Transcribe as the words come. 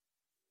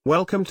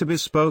Welcome to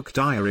Bespoke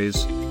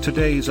Diaries.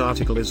 Today's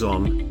article is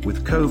on,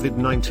 with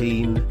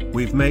COVID-19,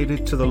 We've Made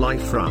It to the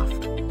Life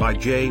Raft, by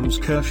James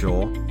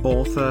Kershaw,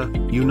 author,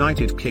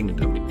 United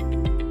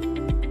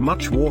Kingdom.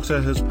 Much water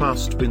has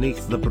passed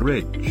beneath the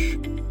bridge.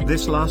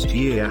 This last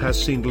year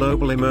has seen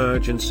global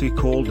emergency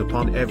called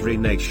upon every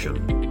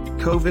nation.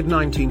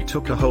 COVID-19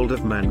 took a hold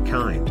of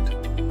mankind.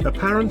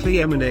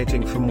 Apparently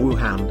emanating from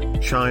Wuhan,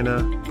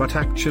 China, but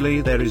actually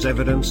there is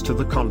evidence to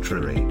the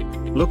contrary.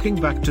 Looking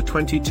back to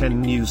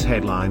 2010 news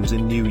headlines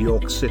in New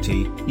York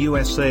City,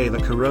 USA, the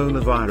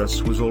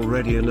coronavirus was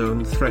already a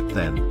known threat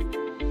then.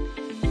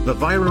 The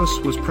virus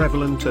was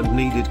prevalent and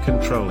needed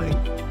controlling.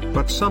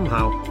 But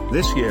somehow,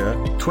 this year,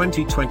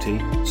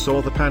 2020,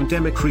 saw the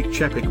pandemic reach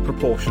epic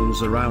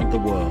proportions around the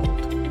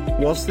world.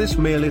 Was this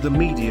merely the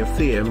media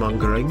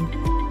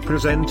fear-mongering?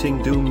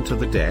 Presenting doom to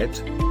the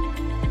dead?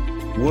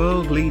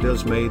 World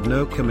leaders made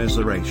no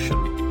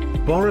commiseration.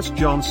 Boris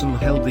Johnson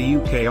held the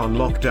UK on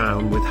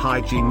lockdown with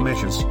hygiene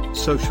measures,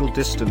 social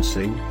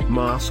distancing,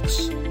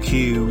 masks,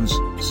 queues,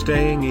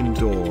 staying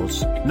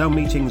indoors, no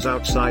meetings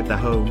outside the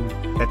home,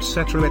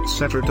 etc.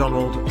 etc.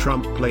 Donald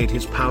Trump played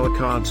his power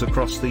cards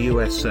across the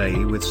USA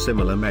with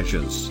similar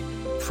measures.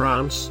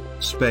 France,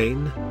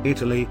 Spain,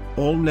 Italy,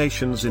 all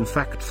nations in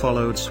fact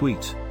followed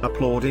suit,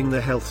 applauding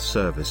the health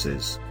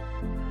services.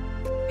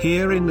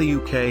 Here in the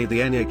UK,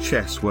 the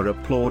NHS were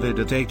applauded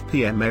at 8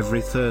 p.m.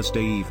 every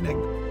Thursday evening.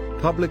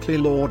 Publicly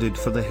lauded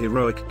for the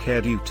heroic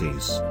care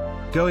duties.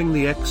 Going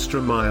the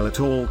extra mile at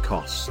all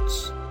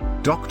costs.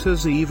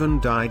 Doctors even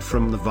died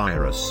from the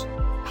virus.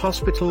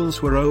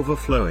 Hospitals were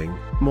overflowing,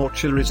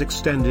 mortuaries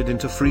extended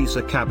into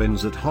freezer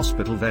cabins at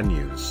hospital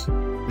venues.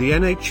 The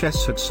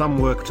NHS had some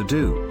work to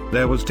do,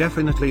 there was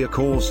definitely a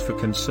cause for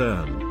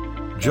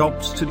concern.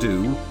 Jobs to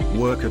do,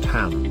 work at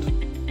hand.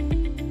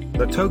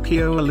 The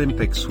Tokyo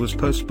Olympics was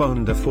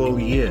postponed a full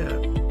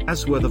year,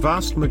 as were the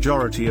vast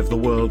majority of the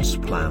world's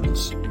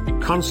plans.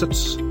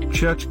 Concerts,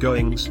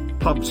 church-goings,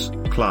 pubs,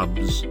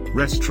 clubs,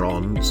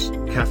 restaurants,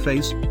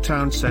 cafes,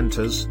 town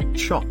centers,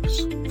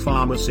 shops,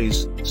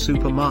 pharmacies,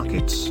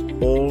 supermarkets,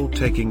 all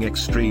taking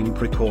extreme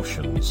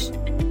precautions.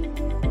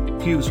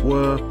 Queues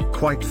were,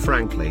 quite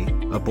frankly,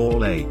 a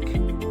ball ache.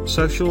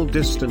 Social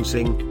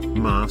distancing,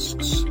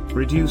 masks,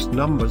 reduced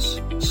numbers,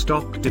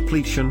 stock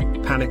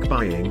depletion, panic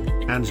buying,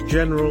 and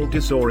general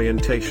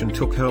disorientation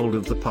took hold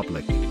of the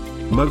public.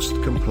 Most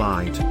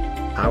complied.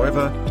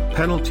 However,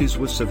 penalties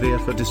were severe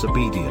for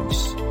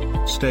disobedience.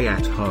 Stay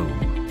at home.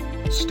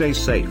 Stay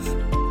safe.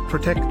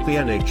 Protect the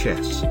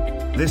NHS.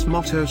 This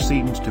motto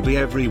seemed to be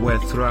everywhere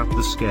throughout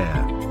the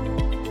scare.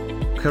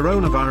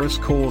 Coronavirus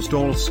caused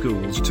all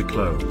schools to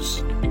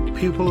close.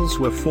 Pupils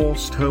were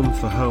forced home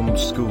for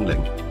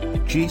homeschooling.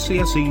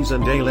 GCSEs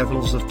and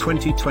A-levels of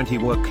 2020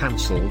 were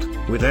cancelled,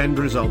 with end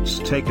results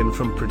taken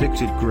from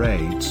predicted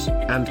grades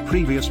and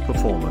previous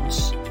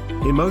performance.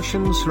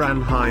 Emotions ran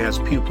high as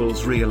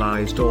pupils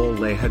realized all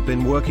they had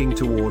been working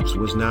towards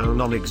was now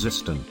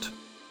non-existent.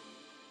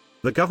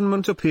 The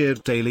government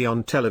appeared daily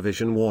on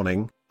television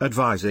warning,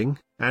 advising,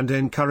 and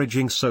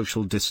encouraging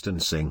social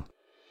distancing.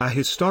 A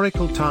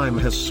historical time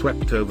has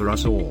swept over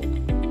us all.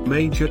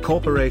 Major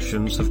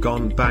corporations have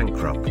gone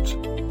bankrupt.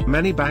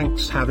 Many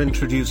banks have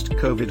introduced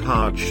COVID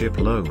hardship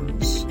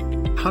loans.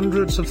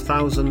 Hundreds of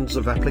thousands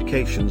of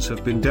applications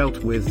have been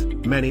dealt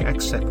with, many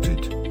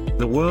accepted.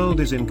 The world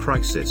is in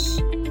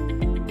crisis.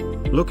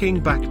 Looking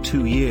back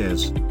 2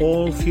 years,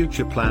 all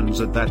future plans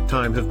at that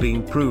time have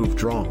been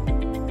proved wrong.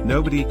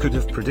 Nobody could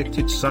have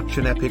predicted such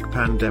an epic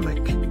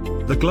pandemic.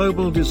 The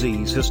global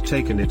disease has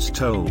taken its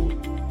toll.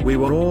 We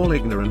were all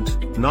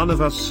ignorant, none of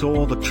us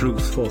saw the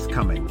truth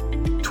forthcoming.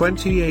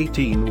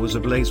 2018 was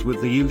ablaze with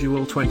the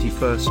usual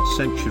 21st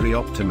century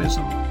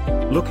optimism.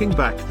 Looking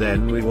back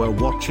then, we were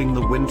watching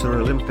the Winter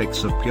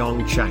Olympics of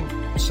Pyeongchang,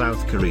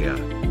 South Korea.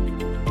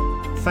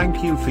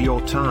 Thank you for your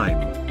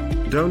time.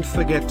 Don't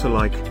forget to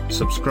like,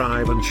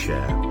 subscribe and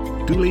share.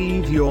 Do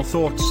leave your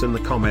thoughts in the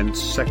comments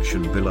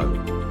section below.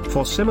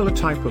 For similar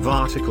type of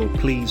article,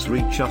 please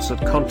reach us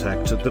at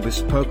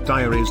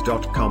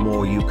contact@thebespokediaries.com,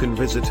 or you can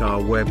visit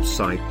our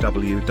website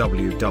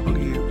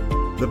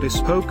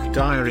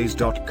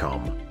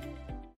www.thebespokediaries.com.